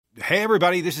Hey,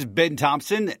 everybody, this is Ben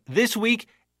Thompson. This week,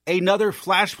 another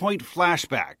Flashpoint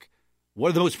flashback. One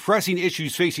of the most pressing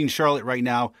issues facing Charlotte right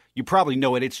now, you probably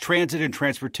know it, it's transit and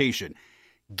transportation.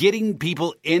 Getting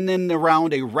people in and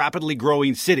around a rapidly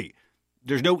growing city.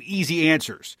 There's no easy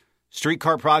answers.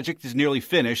 Streetcar project is nearly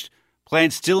finished.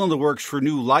 Plans still in the works for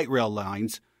new light rail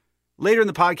lines. Later in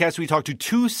the podcast, we talk to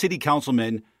two city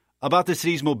councilmen about the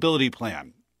city's mobility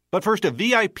plan. But first, a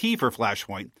VIP for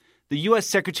Flashpoint, the U.S.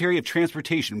 Secretary of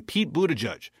Transportation, Pete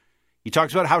Buttigieg. He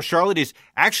talks about how Charlotte is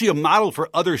actually a model for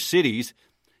other cities.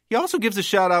 He also gives a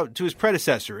shout out to his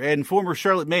predecessor and former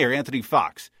Charlotte Mayor, Anthony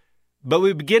Foxx. But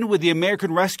we begin with the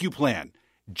American Rescue Plan,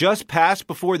 just passed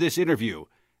before this interview.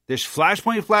 This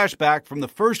Flashpoint flashback from the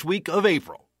first week of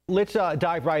April. Let's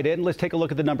dive right in. Let's take a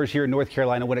look at the numbers here in North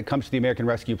Carolina when it comes to the American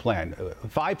Rescue Plan.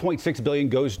 $5.6 billion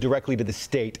goes directly to the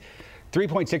state.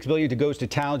 $3.6 billion goes to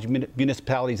towns,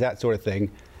 municipalities, that sort of thing.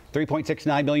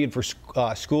 $3.69 million for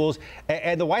schools.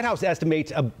 And the White House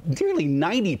estimates nearly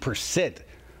 90%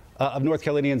 of North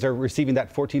Carolinians are receiving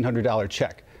that $1,400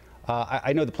 check.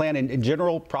 I know the plan in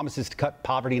general promises to cut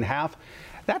poverty in half.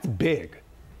 That's big.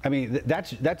 I mean,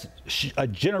 that's a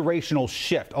generational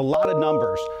shift, a lot of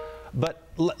numbers. But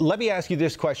let me ask you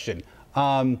this question.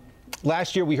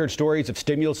 Last year, we heard stories of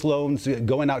stimulus loans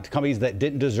going out to companies that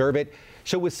didn't deserve it.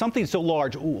 So with something so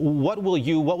large, what will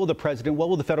the president, what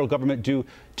will the federal government do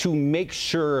to make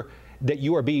sure that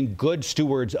you are being good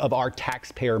stewards of our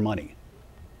taxpayer money?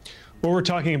 Well, we're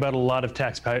talking about a lot of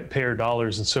taxpayer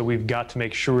dollars, and so we've got to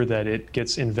make sure that it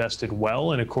gets invested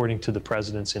well and according to the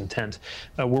president's intent.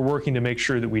 We're working to make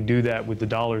sure that we do that with the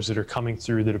dollars that are coming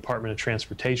through the Department of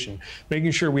Transportation,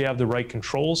 making sure we have the right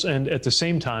controls, and at the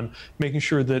same time, making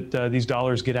sure that these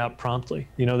dollars get out promptly.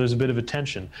 You know, there's a bit of a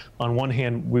tension. On one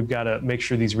hand, we've got to make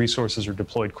sure these resources are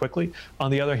deployed quickly.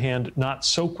 On the other hand, not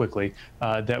so quickly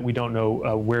that we don't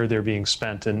know where they're being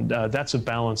spent. And that's a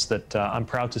balance that I'm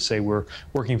proud to say we're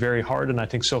working very hard, and I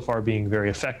think so far being very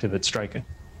effective at striking.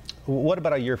 What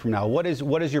about a year from now? What is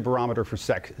your barometer for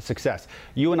success?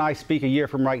 You and I speak a year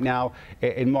from right now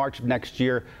in March of next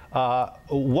year.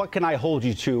 What can I hold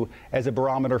you to as a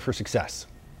barometer for success?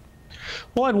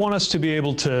 Well, I'd want us to be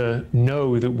able to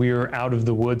know that we are out of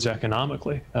the woods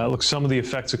economically. Look, some of the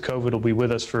effects of COVID will be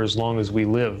with us for as long as we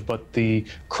live, but the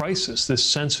crisis, this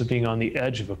sense of being on the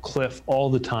edge of a cliff all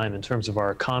the time in terms of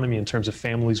our economy, in terms of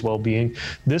families' well-being,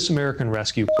 this American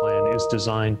Rescue Plan is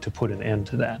designed to put an end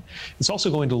to that. It's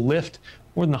also going to lift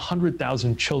more than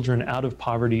 100,000 children out of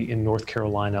poverty in North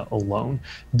Carolina alone.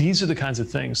 These are the kinds of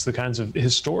things, the kinds of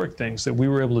historic things that we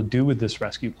were able to do with this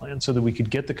rescue plan so that we could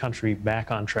get the country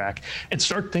back on track and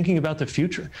start thinking about the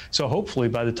future. So hopefully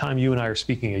by the time you and I are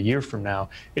speaking a year from now,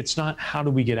 it's not how do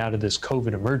we get out of this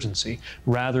COVID emergency,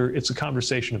 rather it's a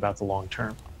conversation about the long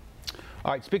term.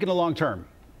 All right, speaking of long term,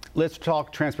 let's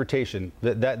talk transportation.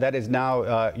 That is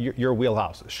now your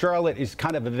wheelhouse. Charlotte is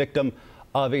kind of a victim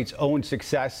of its own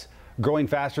success, growing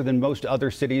faster than most other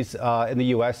cities in the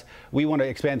U.S. We want to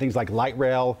expand things like light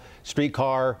rail,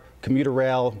 streetcar, commuter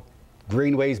rail,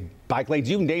 greenways, bike lanes,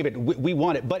 you name it. We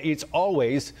want it, but it's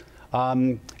always,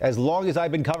 as long as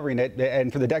I've been covering it,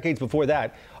 and for the decades before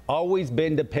that, always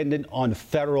been dependent on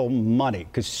federal money,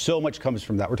 because so much comes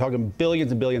from that. We're talking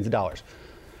billions and billions of dollars.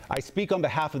 I speak on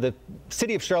behalf of the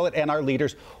city of Charlotte and our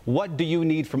leaders. What do you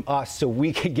need from us so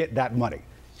we can get that money?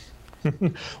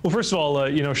 Well, first of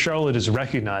all, Charlotte is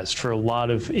recognized for a lot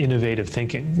of innovative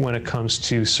thinking when it comes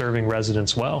to serving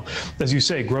residents well. As you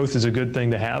say, growth is a good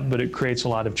thing to have, but it creates a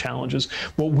lot of challenges.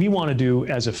 What we want to do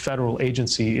as a federal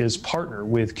agency is partner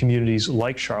with communities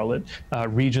like Charlotte,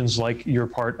 regions like your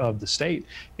part of the state,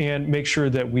 and make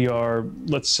sure that we are,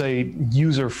 let's say,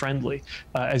 user-friendly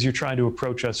as you're trying to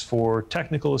approach us for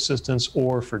technical assistance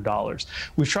or for dollars.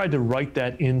 We've tried to write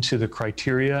that into the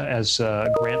criteria as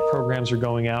grant programs are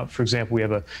going out. For example, we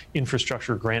have an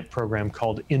infrastructure grant program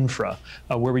called Infra,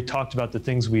 where we talked about the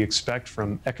things we expect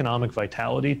from economic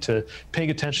vitality to paying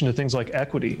attention to things like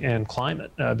equity and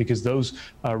climate, because those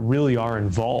really are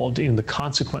involved in the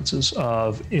consequences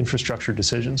of infrastructure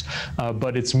decisions.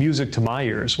 But it's music to my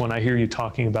ears when I hear you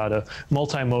talking about a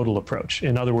multimodal approach.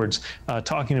 In other words,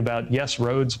 talking about, yes,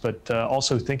 roads, but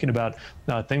also thinking about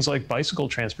things like bicycle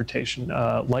transportation,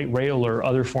 light rail, or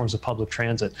other forms of public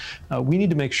transit. We need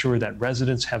to make sure that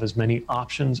residents have as many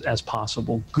options as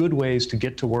possible, good ways to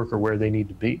get to work or where they need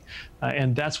to be.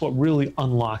 And that's what really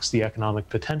unlocks the economic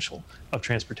potential of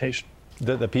transportation.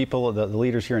 The people, the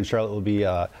leaders here in Charlotte will be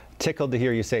tickled to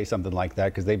hear you say something like that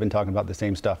because they've been talking about the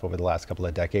same stuff over the last couple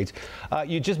of decades.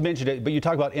 You just mentioned it, but you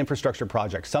talk about infrastructure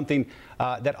projects, something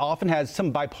that often has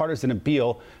some bipartisan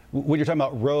appeal when you're talking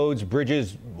about roads,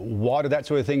 bridges, water, that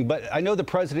sort of thing. But I know the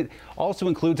president also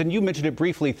includes, and you mentioned it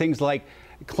briefly, things like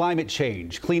climate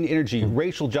change, clean energy,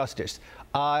 racial justice.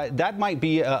 That might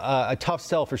be a tough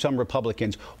sell for some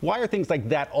Republicans. Why are things like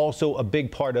that also a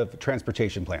big part of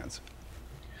transportation plans?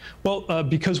 Well,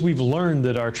 because we've learned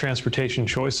that our transportation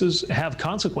choices have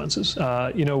consequences.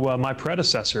 My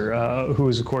predecessor, who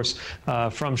is, of course,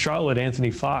 from Charlotte, Anthony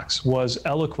Foxx, was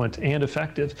eloquent and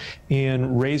effective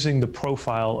in raising the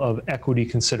profile of equity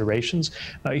considerations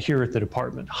here at the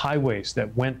department. Highways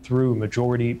that went through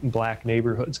majority black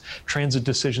neighborhoods, transit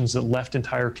decisions that left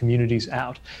entire communities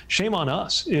out. Shame on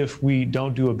us if we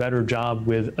don't do a better job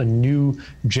with a new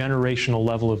generational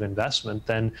level of investment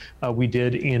than we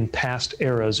did in past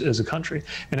eras as a country.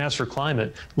 And as for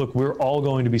climate, look, we're all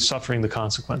going to be suffering the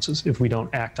consequences if we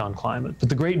don't act on climate. But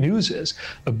the great news is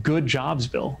a good jobs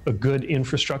bill, a good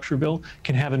infrastructure bill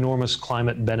can have enormous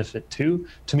climate benefit too.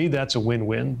 To me, that's a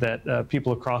win-win that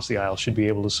people across the aisle should be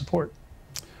able to support.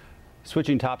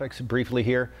 Switching topics briefly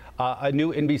here, a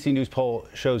new NBC News poll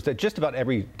shows that just about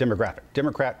every demographic,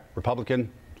 Democrat, Republican,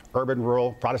 urban,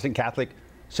 rural, Protestant, Catholic,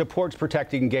 supports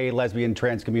protecting gay, lesbian,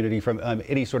 trans community from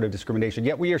any sort of discrimination.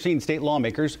 Yet we are seeing state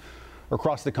lawmakers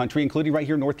across the country, including right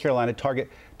here in North Carolina, target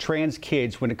trans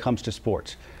kids when it comes to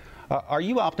sports. Are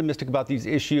you optimistic about these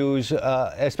issues,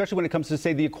 especially when it comes to,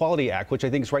 say, the Equality Act, which I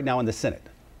think is right now in the Senate?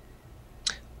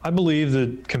 I believe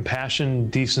that compassion,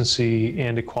 decency,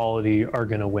 and equality are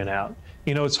going to win out.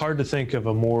 You know, it's hard to think of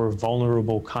a more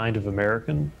vulnerable kind of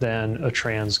American than a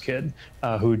trans kid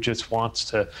who just wants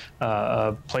to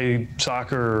play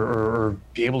soccer or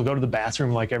be able to go to the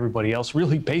bathroom like everybody else.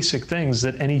 Really basic things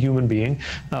that any human being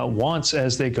wants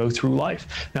as they go through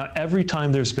life. Now, every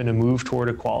time there's been a move toward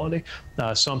equality,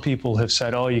 some people have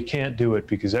said, oh, you can't do it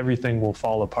because everything will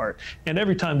fall apart. And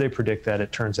every time they predict that,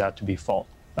 it turns out to be false.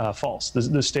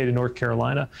 The state of North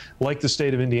Carolina, like the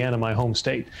state of Indiana, my home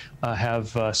state,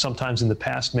 have sometimes in the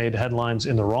past made headlines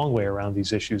in the wrong way around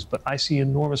these issues. But I see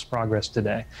enormous progress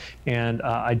today. And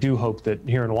I do hope that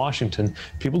here in Washington,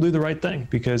 people do the right thing.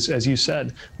 Because as you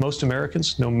said, most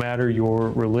Americans, no matter your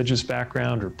religious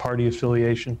background or party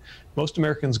affiliation, most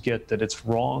Americans get that it's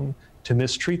wrong to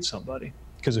mistreat somebody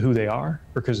because of who they are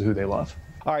or because of who they love.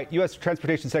 All right, U.S.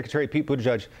 Transportation Secretary Pete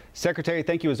Buttigieg. Secretary,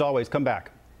 thank you as always. Come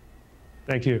back.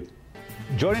 Thank you.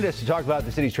 Joining us to talk about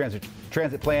the city's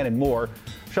transit plan and more,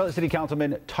 Charlotte City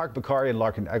Councilman Tariq Bokhari and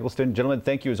Larken Egleston. Gentlemen,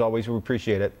 thank you as always. We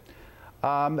appreciate it.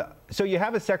 So you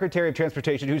have a Secretary of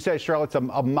Transportation who says Charlotte's a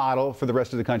model for the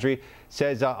rest of the country,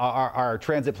 says our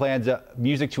transit plans,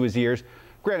 music to his ears.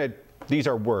 Granted, these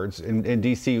are words. In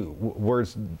D.C.,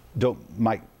 words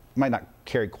might not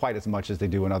carry quite as much as they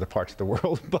do in other parts of the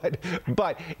world,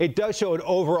 but it does show an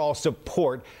overall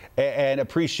support and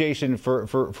appreciation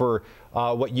for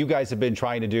what you guys have been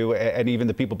trying to do, and even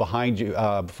the people behind you,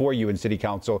 before you in City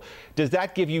Council. Does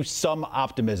that give you some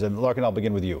optimism? Larken, I'll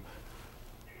begin with you.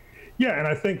 Yeah, and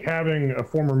I think having a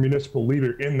former municipal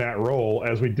leader in that role,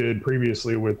 as we did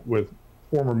previously with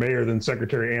former mayor then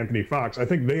Secretary Anthony Foxx, I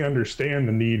think they understand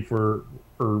the need for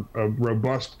a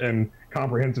robust and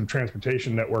comprehensive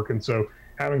transportation network. And so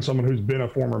having someone who's been a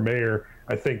former mayor,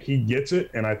 I think he gets it,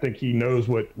 and I think he knows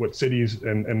what cities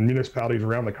and municipalities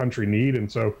around the country need.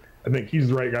 And so I think he's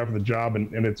the right guy for the job,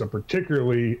 and it's a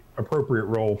particularly appropriate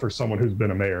role for someone who's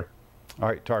been a mayor. All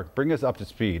right, Tariq, bring us up to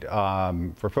speed.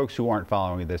 For folks who aren't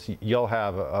following this, you'll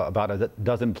have about a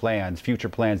dozen plans, future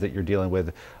plans that you're dealing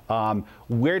with.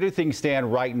 Where do things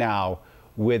stand right now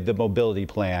with the mobility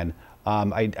plan?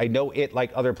 I know it,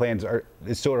 like other plans,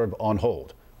 is sort of on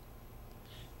hold.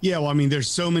 Yeah, well, I mean, there's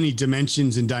so many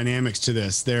dimensions and dynamics to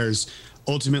this. There's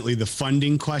ultimately the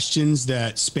funding questions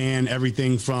that span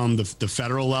everything from the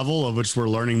federal level, of which we're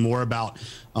learning more about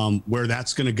where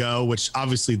that's going to go, which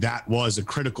obviously that was a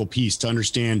critical piece to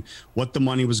understand what the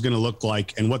money was going to look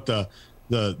like and what the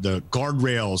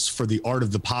guardrails for the art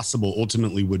of the possible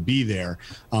ultimately would be there.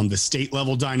 The state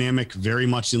level dynamic very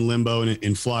much in limbo and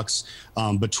in flux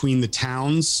between the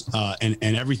towns and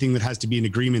everything that has to be in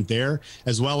agreement there,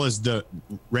 as well as the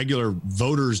regular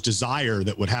voters' desire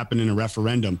that would happen in a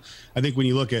referendum. I think when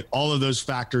you look at all of those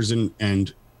factors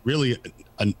and really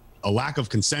a lack of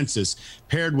consensus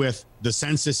paired with the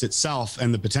census itself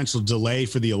and the potential delay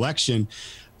for the election,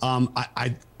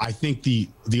 I think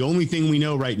the only thing we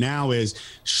know right now is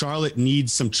Charlotte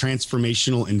needs some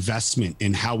transformational investment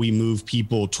in how we move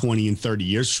people 20 and 30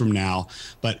 years from now.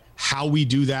 But how we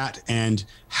do that and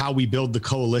how we build the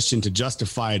coalition to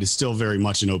justify it is still very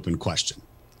much an open question.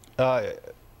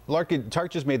 Larkin,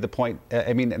 Tark just made the point.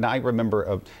 I mean, and I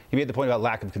remember he made the point about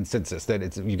lack of consensus,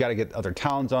 that you got to get other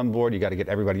towns on board, you got to get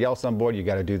everybody else on board, you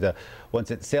got to do the 1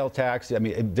 cent sales tax. I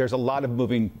mean, there's a lot of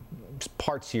moving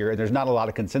parts here, and there's not a lot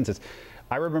of consensus.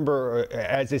 I remember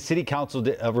as a city council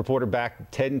reporter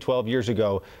back 10, 12 years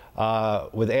ago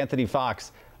with Anthony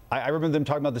Fox, I remember them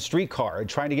talking about the streetcar and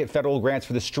trying to get federal grants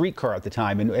for the streetcar at the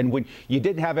time. And when you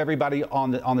didn't have everybody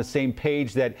on the same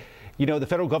page, that the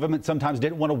federal government sometimes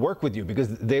didn't want to work with you because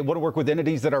they want to work with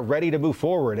entities that are ready to move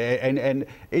forward. And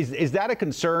is that a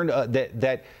concern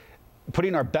that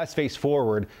putting our best face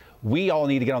forward, we all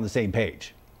need to get on the same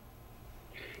page?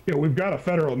 We've got a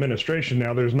federal administration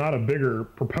now. There's not a bigger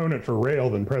proponent for rail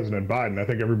than President Biden. I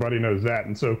think everybody knows that.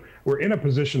 And so we're in a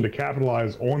position to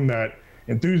capitalize on that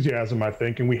enthusiasm, I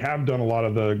think, and we have done a lot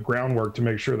of the groundwork to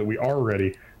make sure that we are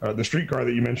ready. The streetcar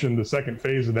that you mentioned, the second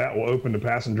phase of that will open to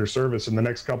passenger service in the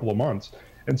next couple of months.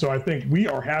 And so I think we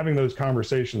are having those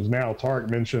conversations now. Tarek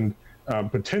mentioned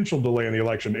potential delay in the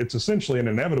election. It's essentially an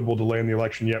inevitable delay in the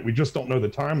election yet. We just don't know the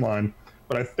timeline.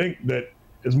 But I think that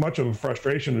as much of a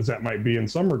frustration as that might be in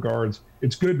some regards,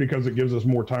 it's good because it gives us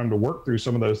more time to work through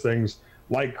some of those things,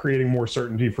 like creating more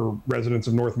certainty for residents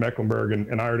of North Mecklenburg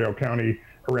and Iredell County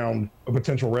around a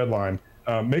potential red line,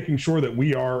 making sure that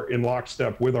we are in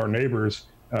lockstep with our neighbors,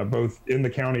 both in the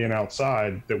county and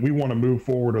outside, that we want to move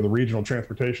forward with the regional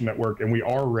transportation network, and we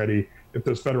are ready if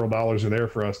those federal dollars are there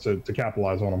for us to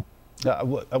capitalize on them. I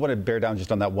want to bear down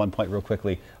just on that one point real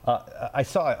quickly. I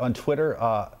saw it on Twitter.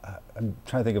 I'm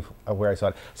trying to think of where I saw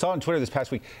it. I saw on Twitter this past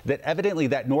week that evidently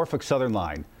that Norfolk Southern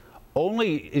line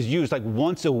only is used like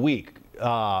once a week,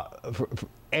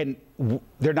 and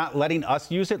they're not letting us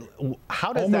use it.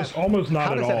 How does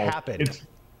that happen? It's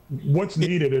what's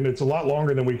needed, and it's a lot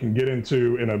longer than we can get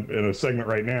into in a segment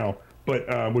right now.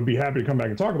 But would be happy to come back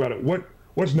and talk about it.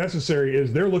 What's necessary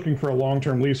is they're looking for a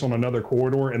long-term lease on another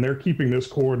corridor, and they're keeping this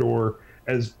corridor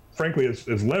as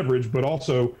leverage, but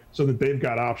also so that they've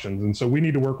got options. And so we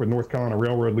need to work with North Carolina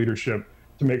Railroad leadership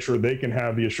to make sure they can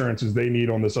have the assurances they need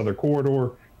on this other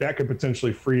corridor. That could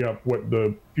potentially free up what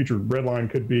the future red line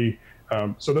could be.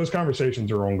 So those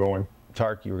conversations are ongoing.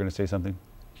 Tark, you were going to say something?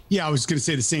 Yeah, I was going to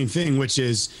say the same thing, which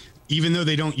is even though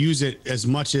they don't use it as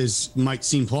much as might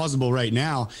seem plausible right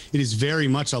now, it is very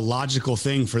much a logical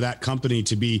thing for that company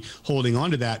to be holding on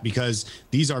to that, because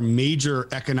these are major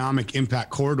economic impact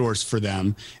corridors for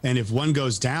them. And if one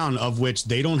goes down, of which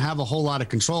they don't have a whole lot of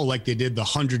control like they did the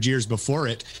 100 years before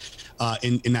it,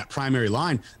 in that primary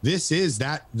line, this is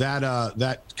that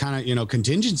kind of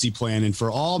contingency plan. And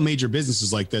for all major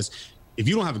businesses like this, if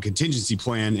you don't have a contingency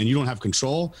plan and you don't have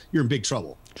control, you're in big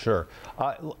trouble. Sure.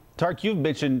 Tark, you've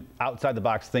mentioned outside the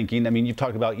box thinking. I mean, you've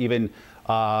talked about even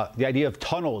the idea of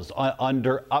tunnels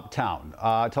under Uptown.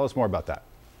 Tell us more about that.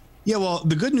 Yeah, well,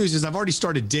 the good news is I've already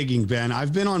started digging, Ben.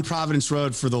 I've been on Providence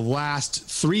Road for the last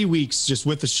 3 weeks just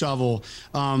with a shovel.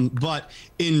 But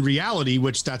in reality,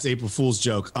 which that's April Fool's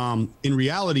joke, in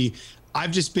reality,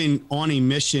 I've just been on a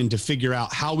mission to figure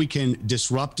out how we can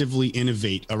disruptively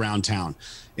innovate around town.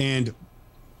 And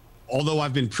although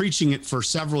I've been preaching it for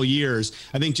several years,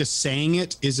 I think just saying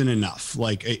it isn't enough.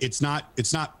 Like it's not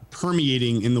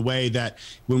permeating in the way that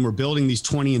when we're building these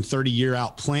 20 and 30 year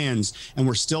out plans, and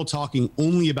we're still talking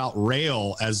only about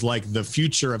rail as like the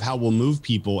future of how we'll move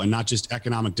people and not just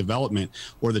economic development,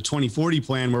 or the 2040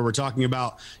 plan where we're talking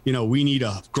about, we need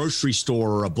a grocery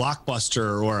store or a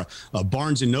Blockbuster or a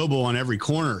Barnes and Noble on every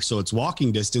corner, so it's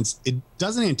walking distance. It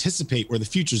doesn't anticipate where the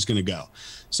future is going to go.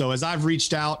 So as I've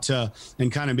reached out to and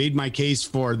kind of made my case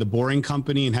for the Boring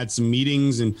Company and had some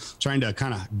meetings and trying to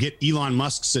kind of get Elon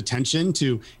Musk's attention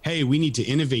to, hey, we need to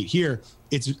innovate here.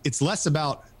 It's less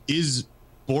about is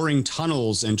boring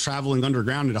tunnels and traveling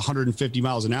underground at 150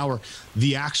 miles an hour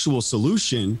the actual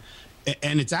solution,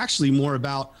 and it's actually more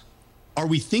about, are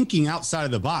we thinking outside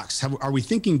of the box? Are we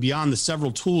thinking beyond the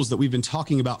several tools that we've been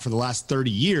talking about for the last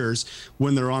 30 years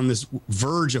when they're on this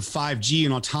verge of 5G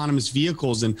and autonomous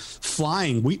vehicles and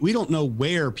flying? We don't know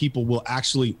where people will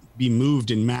actually be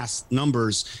moved in mass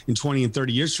numbers in 20 and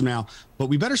 30 years from now, but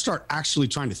we better start actually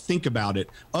trying to think about it.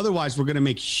 Otherwise, we're going to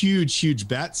make huge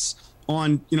bets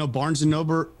on, Barnes and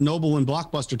Noble and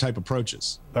Blockbuster type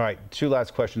approaches. All right, 2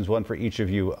 last questions, one for each of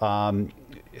you.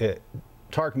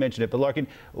 Tark mentioned it, but Larkin,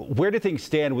 where do things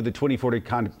stand with the 2040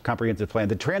 comprehensive plan?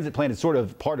 The transit plan is sort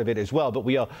of part of it as well, but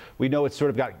we know it's sort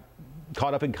of got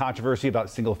caught up in controversy about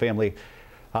single family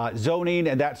zoning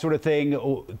and that sort of thing,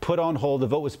 put on hold. The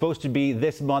vote was supposed to be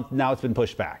this month. Now it's been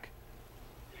pushed back.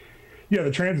 Yeah,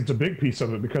 the transit's a big piece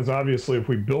of it, because obviously if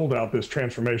we build out this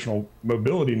transformational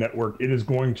mobility network, it is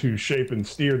going to shape and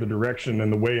steer the direction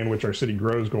and the way in which our city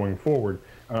grows going forward.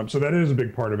 So that is a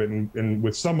big part of it. And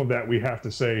with some of that, we have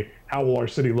to say, how will our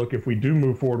city look if we do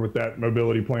move forward with that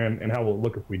mobility plan, and how will it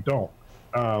look if we don't?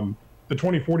 The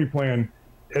 2040 plan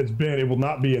it will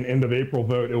not be an end of April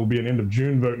vote. It will be an end of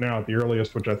June vote now at the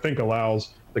earliest, which I think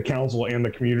allows the council and the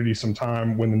community some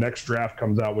time when the next draft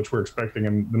comes out, which we're expecting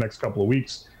in the next couple of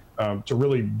weeks, to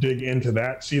really dig into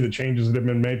that, see the changes that have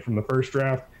been made from the first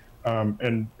draft,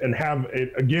 and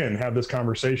have this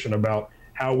conversation about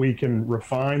how we can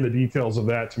refine the details of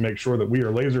that to make sure that we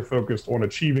are laser focused on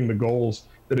achieving the goals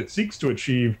that it seeks to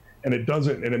achieve, and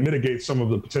it mitigates some of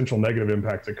the potential negative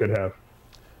impacts it could have.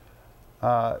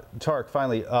 Tarek,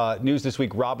 finally, news this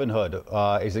week,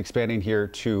 Robinhood is expanding here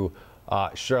to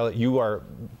Charlotte. You are,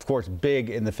 of course,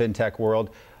 big in the fintech world.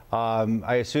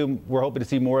 I assume we're hoping to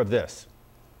see more of this.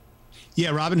 Yeah,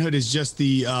 Robinhood is just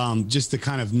the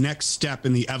kind of next step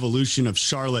in the evolution of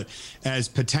Charlotte, as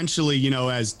potentially,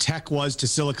 as tech was to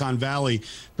Silicon Valley,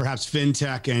 perhaps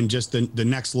fintech and just the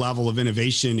next level of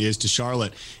innovation is to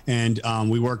Charlotte. And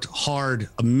we worked hard,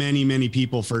 many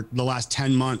people, for the last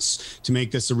 10 months to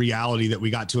make this a reality that we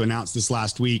got to announce this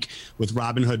last week, with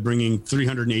Robinhood bringing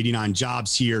 389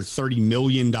 jobs here, $30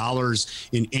 million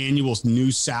in annual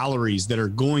new salaries that are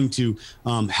going to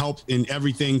help in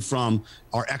everything from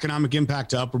our economic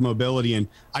impact to upward mobility. And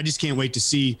I just can't wait to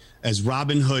see, as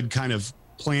Robinhood kind of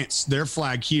plants their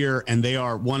flag here, and they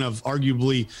are one of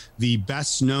arguably the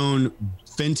best known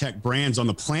fintech brands on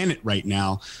the planet right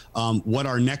now, what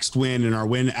our next win and our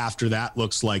win after that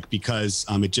looks like, because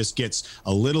it just gets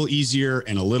a little easier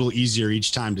and a little easier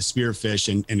each time to spearfish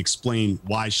and explain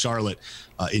why Charlotte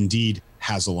indeed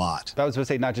has a lot. I was going to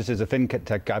say, not just as a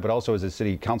fintech guy, but also as a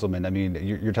city councilman. I mean,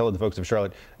 you're telling the folks of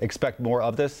Charlotte, expect more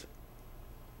of this?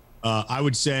 I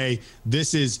would say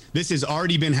this has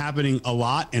already been happening a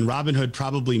lot, and Robinhood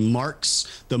probably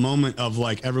marks the moment of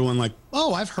everyone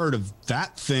oh, I've heard of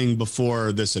that thing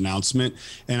before this announcement.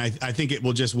 And I think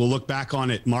we'll look back on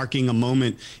it marking a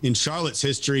moment in Charlotte's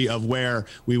history of where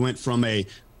we went from a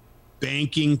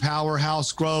banking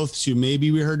powerhouse growth to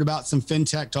maybe we heard about some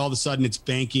fintech to all of a sudden it's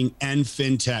banking and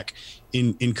fintech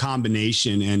in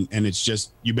combination, and it's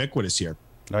just ubiquitous here.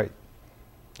 All right.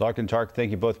 Larkin, Tarek, thank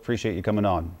you both. Appreciate you coming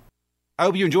on. I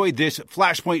hope you enjoyed this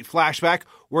Flashpoint Flashback.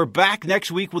 We're back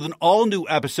next week with an all-new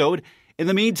episode. In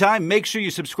the meantime, make sure you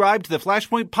subscribe to the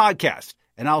Flashpoint Podcast,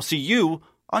 and I'll see you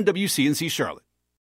on WCNC Charlotte.